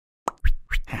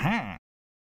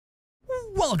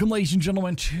Welcome, ladies and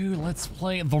gentlemen, to Let's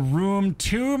Play The Room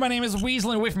 2. My name is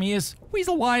Weasel, and with me is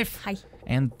WeaselWife. Hi.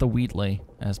 And the Wheatley,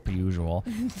 as per usual.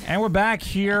 And we're back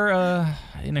here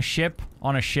in a ship,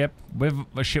 on a ship, with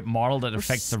a ship model that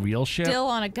affects the real ship. Still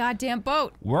on a goddamn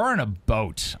boat. We're in a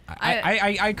boat.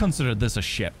 I consider this a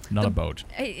ship, not a boat.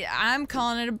 I'm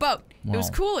calling it a boat. Well. It was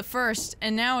cool at first,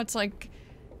 and now it's like,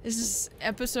 this is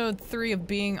episode 3 of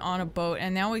being on a boat,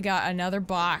 and now we got another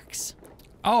box.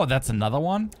 Oh, that's another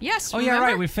one? Yes, Oh, remember? yeah,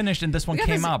 right, we finished and this one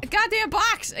came up. Goddamn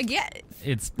box again.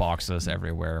 It's boxes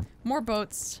everywhere. More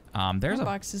boats. There's More a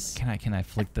boxes. Can I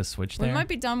flick the switch there? We might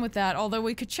be done with that, although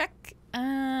we could check.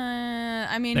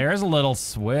 I mean. There's a little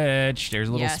switch. There's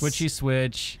a little Yes. switchy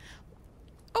switch.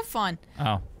 Oh, fun.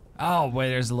 Oh, wait,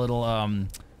 there's a little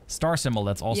star symbol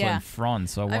that's also in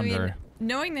front, so I wonder. I mean,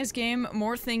 knowing this game,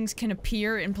 more things can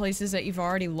appear in places that you've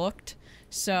already looked.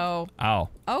 So. Oh.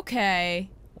 Okay.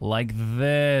 Like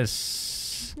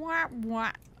this.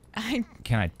 What?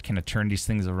 Can I turn these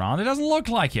things around? It doesn't look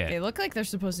like it. They look like they're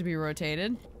supposed to be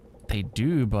rotated. They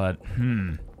do, but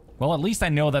well, at least I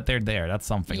know that they're there. That's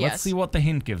something. Yes. Let's see what the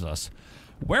hint gives us.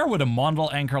 Where would a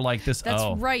model anchor like this?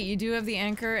 That's right. You do have the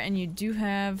anchor, and you do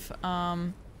have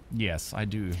Yes, I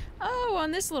do. Oh,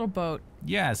 on this little boat.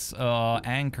 Yes,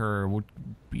 anchor would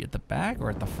be at the back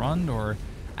or at the front, or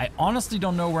I honestly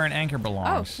don't know where an anchor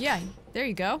belongs. Oh, yeah. There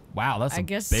you go. Wow, that's a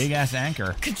big ass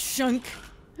anchor. Ka-chunk.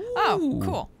 Oh,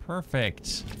 cool.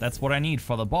 Perfect. That's what I need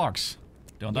for the box,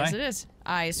 don't I? Yes, it is.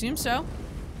 I assume so.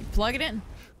 Plug it in.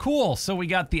 Cool. So we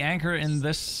got the anchor in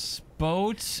this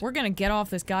boat. We're gonna get off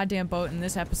this goddamn boat in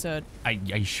this episode. Are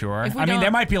you sure? If we I mean, don't-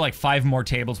 there might be like 5 more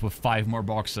tables with 5 more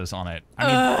boxes on it.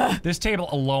 I mean, this table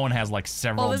alone has like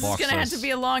several Well, this boxes. is gonna have to be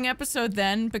a long episode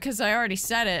then, because I already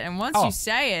said it, and once you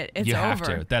say it, it's you over. have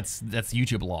to. That's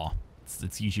YouTube law.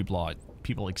 It's YouTube law.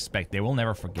 People expect. They will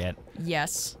never forget.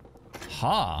 Yes.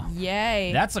 Ha.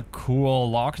 Yay. That's a cool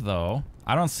lock, though.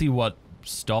 I don't see what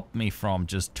stopped me from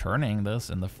just turning this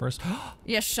in the first.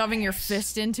 Yeah, shoving your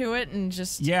fist into it and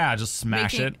just. Yeah, just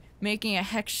smash it. Making a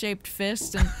hex-shaped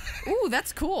fist and. Ooh,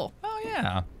 that's cool. Oh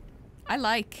yeah. I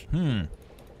like. Cool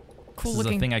this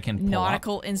looking is a thing I can pull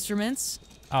nautical up. instruments.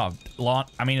 Oh,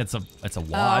 I mean, it's a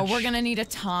watch. Oh, we're gonna need a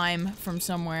time from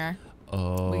somewhere.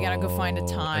 Oh, we gotta go find a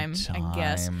time, I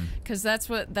guess. Because that's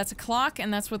a clock,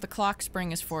 and that's what the clock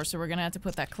spring is for, so we're gonna have to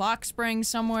put that clock spring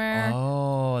somewhere.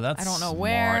 Oh, that's I don't know smart.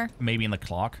 where. Maybe in the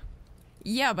clock?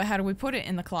 Yeah, but how do we put it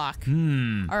in the clock?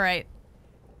 Alright.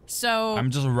 So...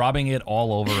 I'm just rubbing it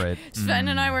all over it. Sven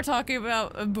and I were talking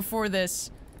about, before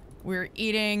this, we were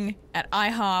eating at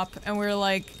IHOP, and we were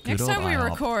like, next time we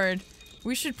record,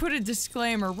 we should put a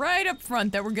disclaimer right up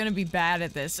front that we're gonna be bad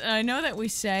at this. And I know that we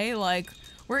say, like,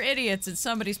 we're idiots, and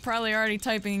somebody's probably already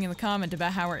typing in the comment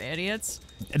about how we're idiots.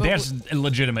 There's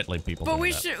legitimately people But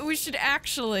doing that. we should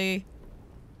actually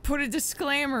put a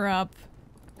disclaimer up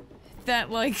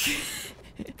that, like,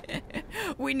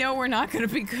 we know we're not gonna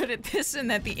be good at this,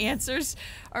 and that the answers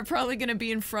are probably gonna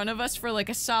be in front of us for like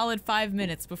a solid 5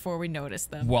 minutes before we notice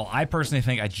them. Well, I personally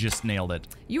think I just nailed it.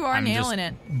 You are nailing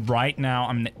it. Right now,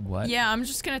 what? Yeah, I'm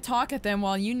just gonna talk at them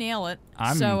while you nail it.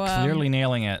 I'm clearly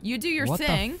nailing it. You do your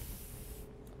thing.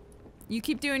 You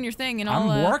keep doing your thing, and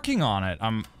I'm working on it.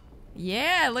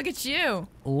 Yeah, look at you.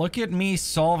 Look at me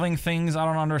solving things I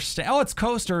don't understand. Oh, it's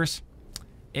coasters.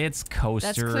 It's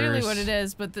coasters. That's clearly what it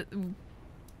is, but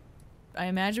I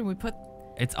imagine we put...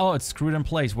 It's screwed in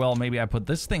place. Well, maybe I put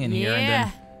this thing in here, and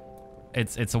then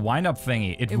it's a wind-up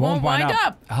thingy. It won't wind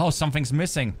up. Oh, something's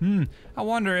missing. I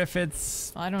wonder if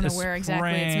it's I don't know where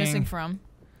exactly it's missing from.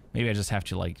 Maybe I just have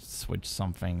to, like, switch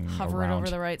something Hover it over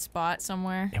the right spot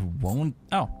somewhere. It won't...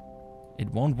 Oh. It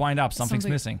won't wind up. Something's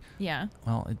missing. Yeah.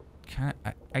 Well,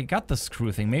 I got the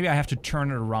screw thing. Maybe I have to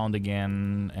turn it around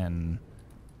again, and...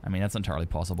 I mean, that's entirely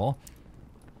possible.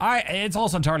 It's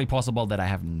also entirely possible that I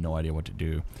have no idea what to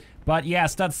do. But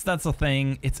yes, that's the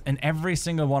thing. It's in every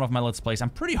single one of my Let's Plays. I'm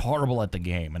pretty horrible at the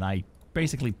game, and I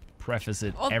basically preface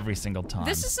it every single time.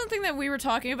 This is something that we were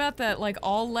talking about, that like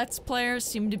all Let's Players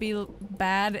seem to be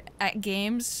bad at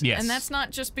games. Yes. And that's not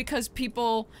just because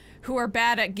people who are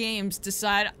bad at games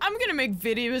decide, I'm gonna make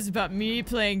videos about me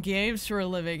playing games for a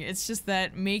living. It's just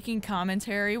that making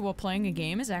commentary while playing a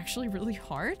game is actually really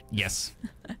hard. Yes.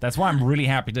 That's why I'm really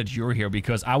happy that you're here,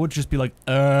 because I would just be like,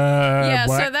 yeah,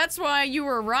 what? so that's why you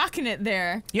were rocking it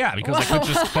there. Yeah, because I could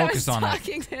just focus on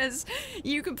it. This,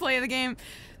 you could play the game.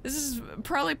 This is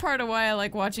probably part of why I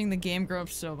like watching the Game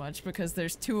Grumps so much, because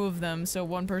there's 2 of them, so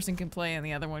one person can play and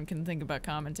the other one can think about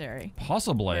commentary.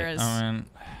 Possibly. Whereas, I mean,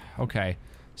 okay.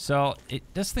 So,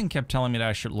 this thing kept telling me that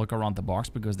I should look around the box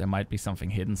because there might be something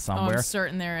hidden somewhere. Oh, I'm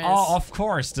certain there is. Oh, of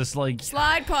course, this like...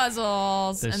 Slide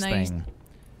puzzles! This and thing.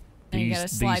 And you gotta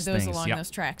slide those things. along those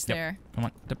tracks there. Come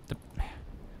on.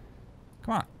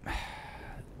 Come on.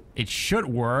 It should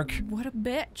work. What a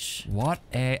bitch. What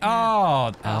a...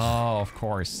 Oh, of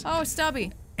course. Oh,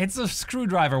 stubby. It's a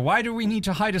screwdriver. Why do we need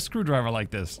to hide a screwdriver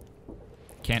like this?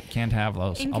 Can't have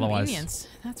those. Inconvenience. Otherwise,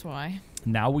 that's why.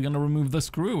 now we're gonna remove the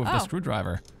screw with the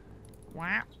screwdriver.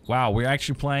 Wow. Wow, we're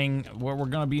actually playing... We're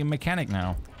gonna be a mechanic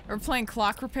now. We're playing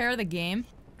Clock Repair, the game.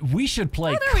 We should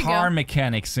play Car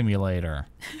Mechanic Simulator.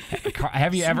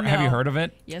 Have you heard of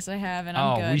it? Yes, I have, and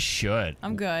I'm good. Oh, we should.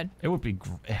 I'm good. It would be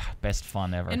best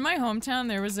fun ever. In my hometown,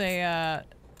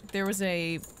 there was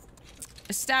a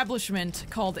establishment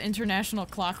called International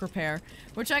Clock Repair,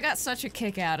 which I got such a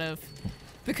kick out of,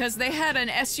 because they had an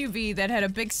SUV that had a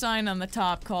big sign on the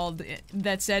top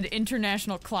that said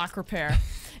International Clock Repair.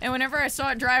 And whenever I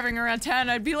saw it driving around town,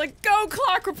 I'd be like, "Go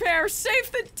Clock Repair,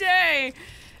 save the day!"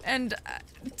 And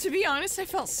to be honest, I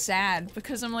felt sad,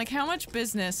 because I'm like, how much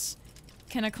business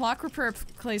can a clock repair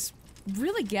place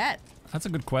really get? That's a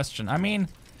good question. I mean,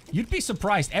 you'd be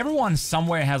surprised. Everyone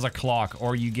somewhere has a clock,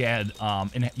 or you get,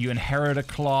 you inherit a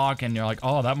clock, and you're like,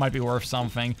 oh, that might be worth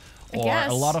something. Or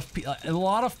a lot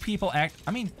of people act.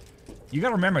 I mean, you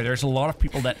gotta remember, there's a lot of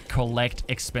people that collect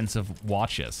expensive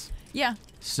watches. Yeah.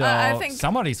 So I think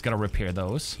somebody's gotta repair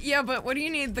those. Yeah, but what do you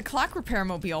need the clock repair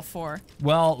mobile for?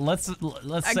 Well, let's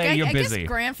say you're busy. I guess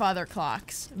grandfather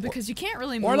clocks, because you can't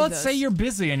really move Or let's those. say you're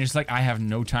busy and you're just like, I have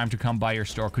no time to come by your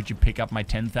store. Could you pick up my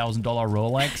 $10,000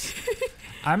 Rolex?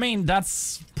 I mean,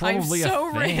 that's probably I'm so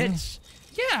a thing. rich.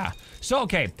 Yeah. So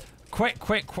okay,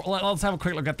 let's have a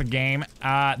quick look at the game.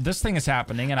 This thing is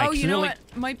happening, and I clearly... you know what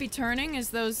might be turning is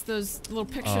those little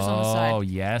pictures on the side. Oh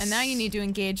yes. And now you need to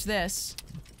engage this.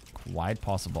 Quite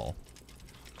possible.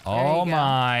 There Oh you go.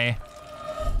 my.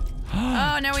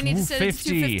 Oh, now we need to set it to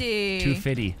 250.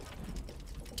 250.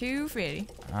 250.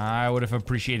 I would have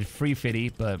appreciated 350,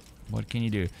 but what can you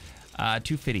do?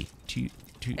 250.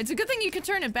 It's a good thing you can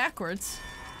turn it backwards.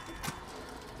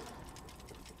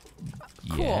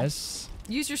 Cool. Yes.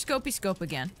 Use your scopey scope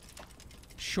again.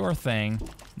 Sure thing.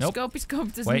 Nope. Scopey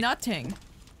scope does Wait. nothing.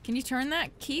 Can you turn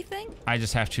that key thing? I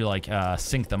just have to like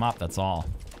sync them up, that's all.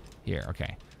 Here,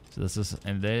 okay. So this is,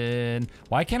 and then,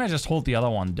 why can't I just hold the other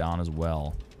one down as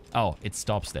well? Oh, it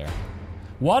stops there.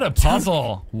 What a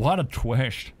puzzle! What a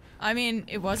twist. I mean,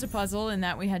 it was a puzzle in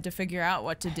that we had to figure out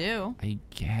what to do. I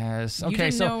guess. Okay, you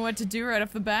didn't so know what to do right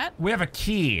off the bat? we have a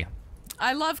key.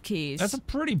 I love keys. That's a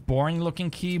pretty boring looking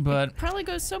key, but Probably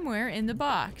goes somewhere in the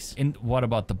box. what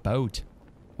about the boat?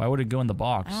 Why would it go in the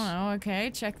box? I don't know,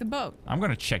 okay, check the boat. I'm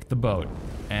gonna check the boat.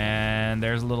 And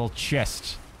there's a little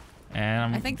chest.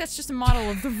 And I think that's just a model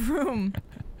of the room.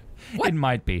 What? It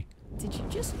might be. Did you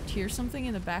just hear something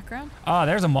in the background? Oh,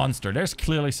 there's a monster. There's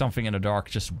clearly something in the dark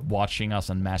just watching us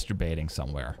and masturbating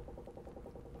somewhere.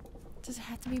 Does it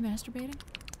have to be masturbating?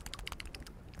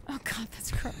 Oh god,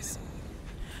 that's gross.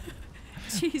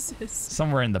 Jesus.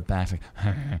 Somewhere in the back.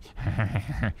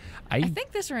 I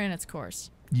think this ran its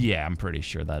course. Yeah, I'm pretty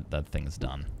sure that thing's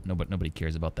done. Nobody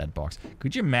cares about that box.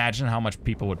 Could you imagine how much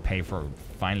people would pay for a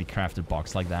finely crafted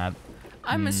box like that?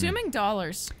 I'm assuming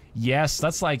dollars. Yes,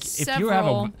 that's like if you have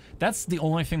a. That's the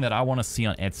only thing that I want to see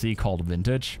on Etsy called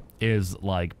vintage is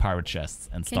like pirate chests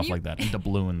and stuff like that, and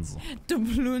doubloons.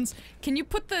 Doubloons. Can you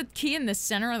put the key in the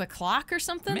center of the clock or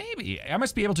something? Maybe I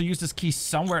must be able to use this key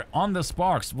somewhere on this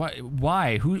box.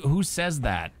 Why? Who says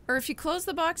that? Or if you close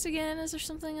the box again, is there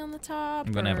something on the top?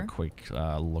 I'm gonna have a quick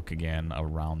look again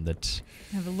around it.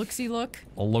 Have a look-see look.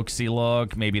 A look-see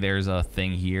look. Maybe there's a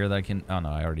thing here that I can. Oh no,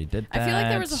 I already did that. I feel like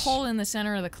there was a hole in the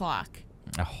center of the clock.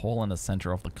 A hole in the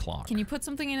center of the clock. Can you put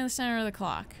something in the center of the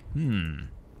clock?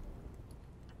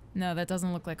 No, that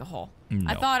doesn't look like a hole.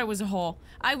 No. I thought it was a hole.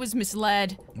 I was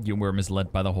misled. You were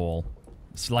misled by the hole.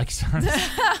 It's like.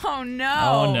 Oh no.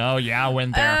 Oh no, yeah, I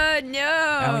went there.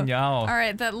 No. Oh no.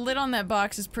 Alright, that lid on that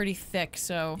box is pretty thick,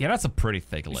 so. Yeah, that's a pretty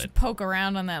thick you lid. should poke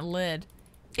around on that lid.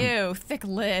 Ew, thick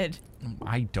lid.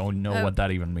 I don't know what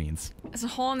that even means. There's a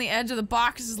hole in the edge of the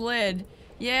box's lid.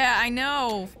 Yeah, I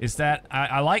know. Is that.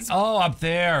 I like. Oh, up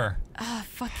there. Ah,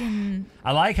 fucking.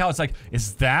 I like how it's like,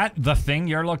 is that the thing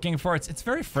you're looking for? It's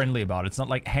very friendly about it. It's not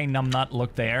like, hey, numbnut,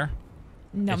 look there.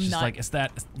 Numbnut. It's just like, is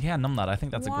that. Yeah, numbnut. I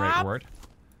think that's a great word.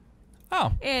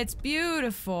 Oh. It's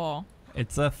beautiful.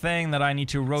 It's a thing that I need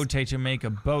to rotate to make a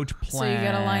boat plan. So you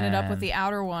gotta line it up with the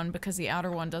outer one because the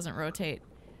outer one doesn't rotate.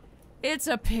 It's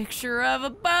a picture of a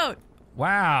boat.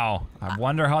 Wow. I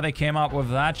wonder how they came up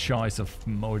with that choice of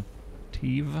motif.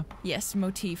 Yes,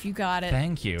 motif. You got it.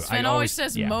 Thank you. Sven always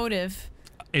says motive.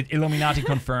 Illuminati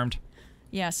confirmed.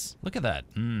 Yes. Look at that.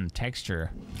 Texture.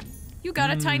 You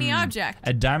got a tiny object.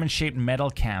 A diamond-shaped metal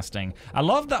casting. I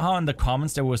love that how in the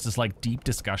comments there was this like deep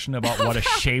discussion about what a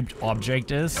shaped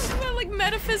object is. About, like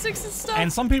metaphysics and stuff.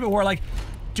 And some people were like,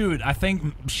 dude, I think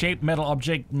shaped metal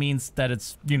object means that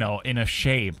it's, you know, in a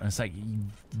shape. And it's like,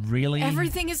 really?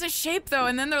 Everything is a shape though.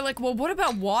 And then they're like, well, what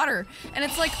about water? And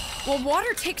it's like, well,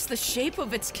 water takes the shape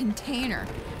of its container.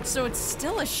 So it's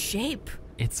still a shape.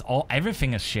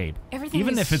 Everything is shape. Everything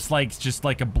Even is if it's like, just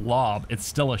like a blob, it's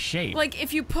still a shape. Like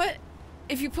if you put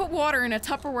water in a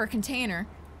Tupperware container,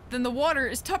 then the water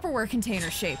is Tupperware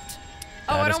container shaped.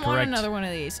 Oh, I don't want another one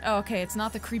of these. Oh, okay, it's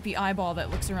not the creepy eyeball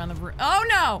that looks around the room. Oh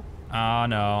no! Oh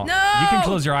no. No! You can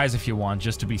close your eyes if you want,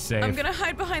 just to be safe. I'm gonna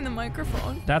hide behind the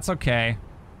microphone. That's okay.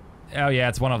 Oh yeah,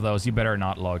 it's one of those. You better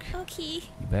not look. Okay.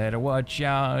 You better watch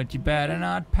out. You better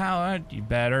not pout. You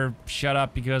better shut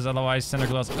up because otherwise Santa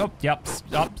Claus. Oh, yep.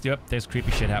 There's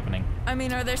creepy shit happening. I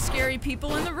mean, are there scary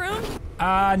people in the room?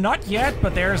 Not yet,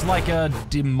 but there's like a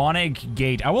demonic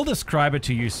gate. I will describe it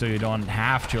to you so you don't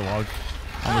have to look.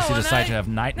 Unless you decide to have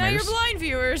nightmares. Now your blind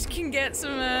viewers can get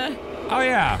some, Oh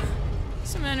yeah.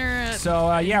 some inner...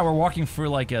 So, yeah, we're walking through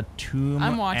like a tomb.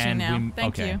 I'm watching now.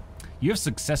 Thank you. You have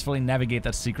successfully navigated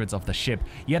the secrets of the ship,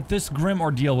 yet this grim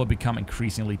ordeal will become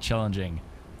increasingly challenging.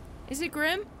 Is it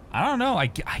grim? I don't know. I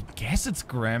guess it's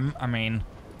grim. I mean,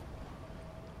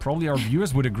 probably our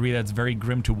viewers would agree that it's very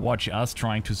grim to watch us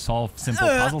trying to solve simple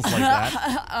puzzles like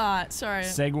that. Sorry.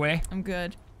 Segue. I'm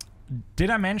good. Did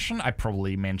I mention? I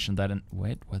probably mentioned that in...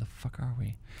 Wait, where the fuck are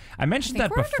we? I mentioned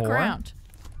that we're before. Underground.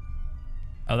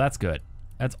 Oh, that's good.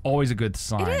 That's always a good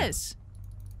sign. It is.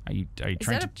 Are you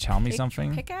trying to tell me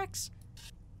something? Pickaxe?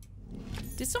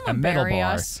 Did someone bury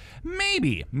us?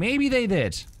 Maybe they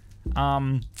did.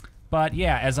 But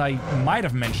yeah, as I might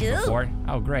have mentioned before.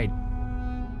 Oh, great.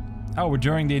 Oh, we're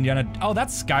during the Indiana. Oh,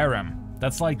 that's Skyrim.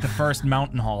 That's like the first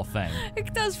mountain hall thing.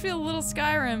 It does feel a little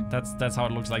Skyrim. That's how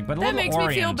it looks like, but a that little makes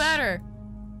Orient. me feel better.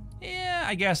 Yeah,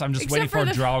 I guess I'm just waiting for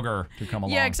Draugr to come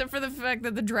along. Yeah, except for the fact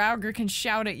that the Draugr can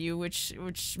shout at you, which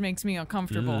makes me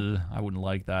uncomfortable. I wouldn't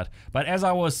like that. But as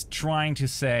I was trying to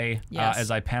say, yes. As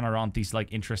I pan around these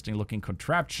like interesting looking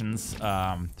contraptions,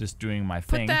 just doing my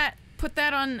thing. Put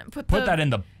that in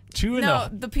the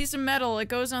the piece of metal. It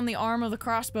goes on the arm of the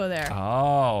crossbow there.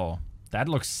 Oh, that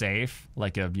looks safe,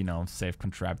 like a safe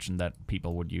contraption that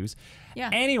people would use.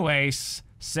 Yeah. Anyways,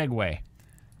 segue.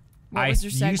 What was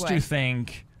your segue? I used to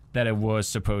think that it was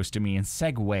supposed to mean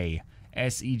Segway,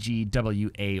 S-E-G-W-A-Y.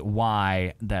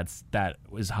 That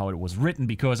was how it was written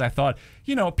because I thought,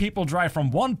 people drive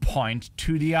from one point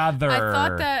to the other. I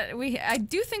thought that I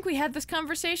do think we had this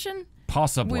conversation.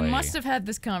 Possibly. We must have had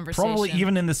this conversation. Probably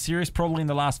even in the series, probably in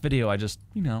the last video. I just,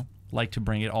 like to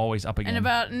bring it always up again. And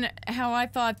about how I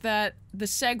thought that the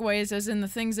segues, as in the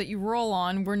things that you roll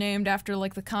on, were named after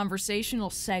like the conversational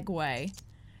segue.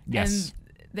 Yes. And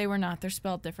they were not. They're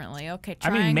spelled differently. Okay, I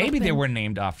mean, maybe they were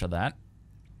named after that.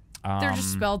 They're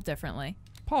just spelled differently.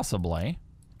 Possibly.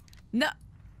 No.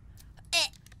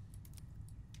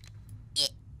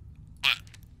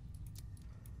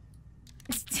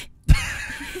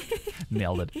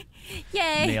 Nailed it.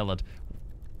 Yay. Nailed it.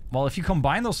 Well, if you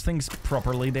combine those things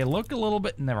properly, they look a little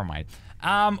bit... Never mind.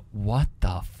 What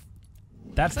the...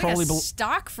 That's it's probably like a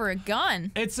stock for a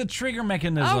gun. It's a trigger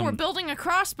mechanism. Oh, we're building a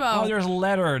crossbow. Oh, there's a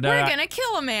letter. We're gonna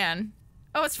kill a man.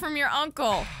 Oh, it's from your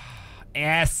uncle.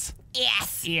 Yes.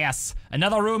 Yes. Yes.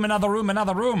 Another room, another room,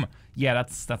 another room. Yeah,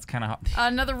 that's kind of...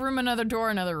 Another room, another door,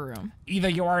 another room. Either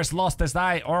you are as lost as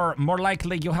I, or more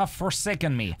likely you have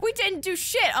forsaken me. We didn't do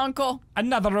shit, uncle.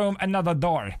 Another room, another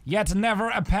door. Yet never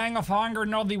a pang of hunger,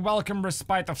 nor the welcome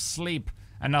respite of sleep.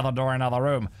 Another door, another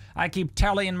room. I keep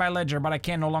tally in my ledger, but I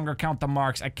can no longer count the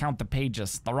marks. I count the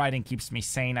pages. The writing keeps me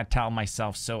sane. I tell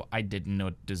myself so. I did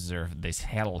not deserve this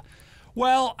hell.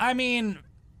 Well, I mean,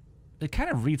 it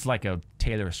kind of reads like a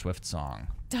Taylor Swift song.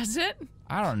 Does it?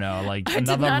 I don't know, like I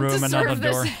another did not room, deserve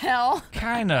another door. This hell.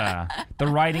 Kinda. The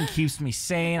writing keeps me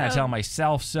sane. I tell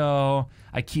myself so.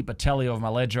 I keep a tally of my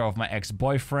ledger of my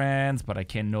ex-boyfriends, but I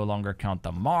can no longer count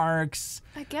the marks.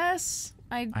 I guess.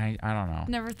 I don't know.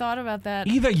 Never thought about that.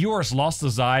 Either you're as lost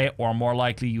as I, or more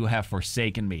likely you have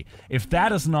forsaken me. If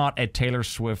that is not a Taylor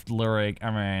Swift lyric,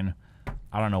 I mean,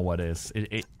 I don't know what is.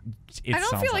 I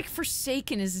don't feel like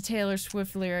Forsaken is a Taylor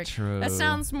Swift lyric. True. That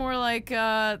sounds more like,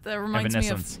 that reminds me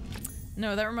of...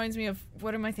 No, that reminds me of,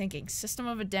 what am I thinking? System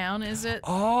of a Down, is it?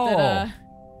 Oh! That,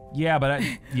 yeah, but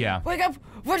yeah. Wake up!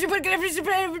 What you put I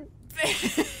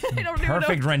don't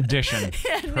Perfect rendition.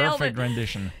 Yeah, Perfect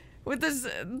rendition. With this...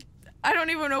 I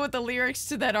don't even know what the lyrics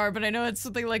to that are, but I know it's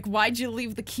something like, why'd you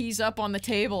leave the keys up on the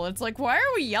table? It's like, why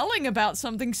are we yelling about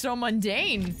something so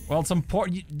mundane? Well, it's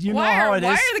important. You know how it is.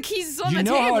 Why are the keys on the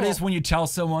table? You know how it is when you tell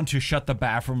someone to shut the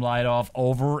bathroom light off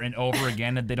over and over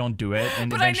again and they don't do it,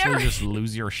 and eventually you just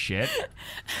lose your shit?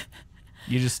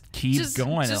 You just keep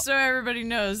going. Just so everybody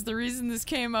knows, the reason this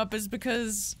came up is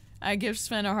because I give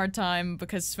Sven a hard time,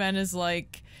 because Sven is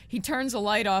like, he turns a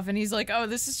light off and he's like, oh,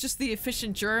 this is just the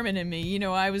efficient German in me. You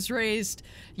know, I was raised,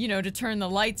 you know, to turn the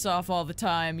lights off all the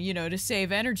time, you know, to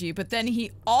save energy. But then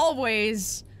he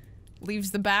always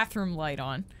leaves the bathroom light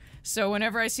on. So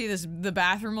whenever I see the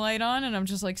bathroom light on, and I'm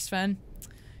just like, Sven,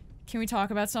 can we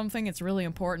talk about something? It's really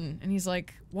important. And he's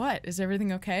like, what? Is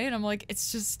everything okay? And I'm like,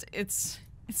 it's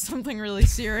something really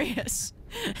serious.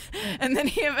 And then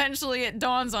it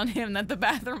dawns on him that the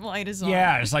bathroom light is on.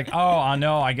 Yeah, it's like, oh, I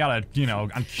know, I got a, you know,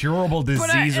 incurable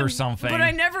disease or something. But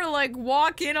I never, like,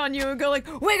 walk in on you and go like,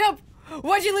 wake up!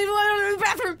 Why'd you leave the light on in the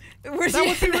bathroom? That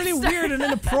would be really weird and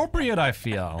inappropriate, I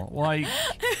feel. Like,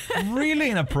 really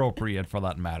inappropriate for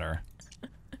that matter.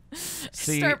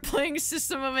 See, start playing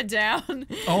System of a Down.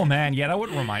 Oh man, yeah, that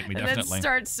would remind me, definitely. And then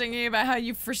start singing about how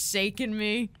you've forsaken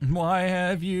me. Why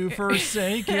have you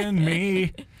forsaken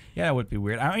me? Yeah, it would be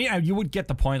weird. I mean, you would get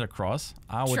the point across.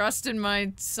 Trust in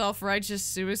my self-righteous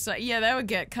suicide. Yeah, that would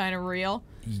get kind of real.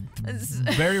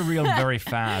 Very real, very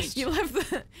fast. You left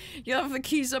the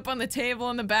keys up on the table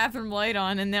and the bathroom light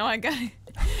on, and now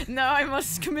I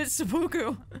must commit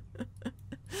seppuku.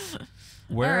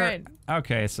 Where? All right.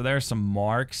 Okay, so there's some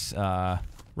marks,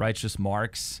 righteous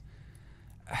marks.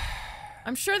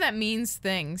 I'm sure that means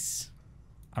things.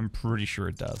 I'm pretty sure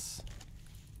it does.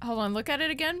 Hold on, look at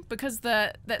it again, because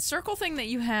that circle thing that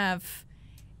you have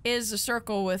is a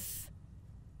circle with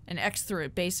an X through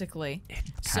it, basically. It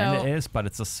kind of is, but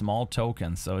it's a small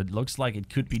token, so it looks like it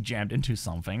could be jammed into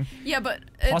something. Yeah, but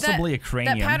possibly a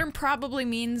cranium. That pattern probably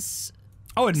means.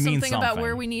 Oh, it means something about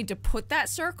where we need to put that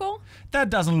circle.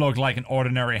 That doesn't look like an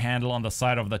ordinary handle on the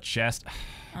side of the chest.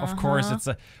 Of course, it's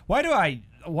a. Why do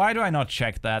I not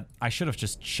check that? I should have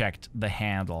just checked the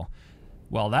handle.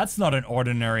 Well, that's not an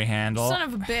ordinary handle. Son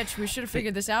of a bitch, we should have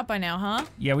figured this out by now, huh?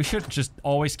 Yeah, we should just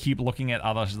always keep looking at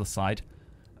others to the side.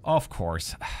 Of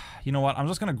course. You know what? I'm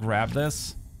just gonna grab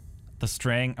this, the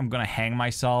string. I'm gonna hang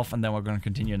myself, and then we're gonna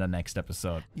continue in the next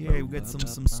episode. Yeah, we got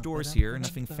some stores here.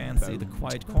 Nothing fancy. The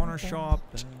Quiet Corner Shop,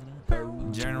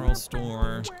 general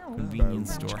store,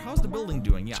 convenience store. How's the building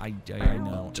doing? Yeah, I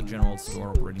know. The general store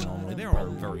operating normally. They're all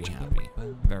very happy.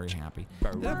 Very happy.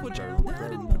 Did I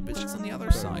didn't put business on the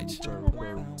other side?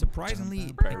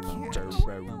 Surprisingly, I can't.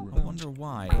 I wonder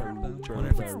why. I wonder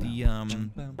if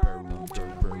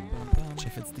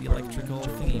it's the electrical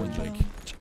thingy-majig.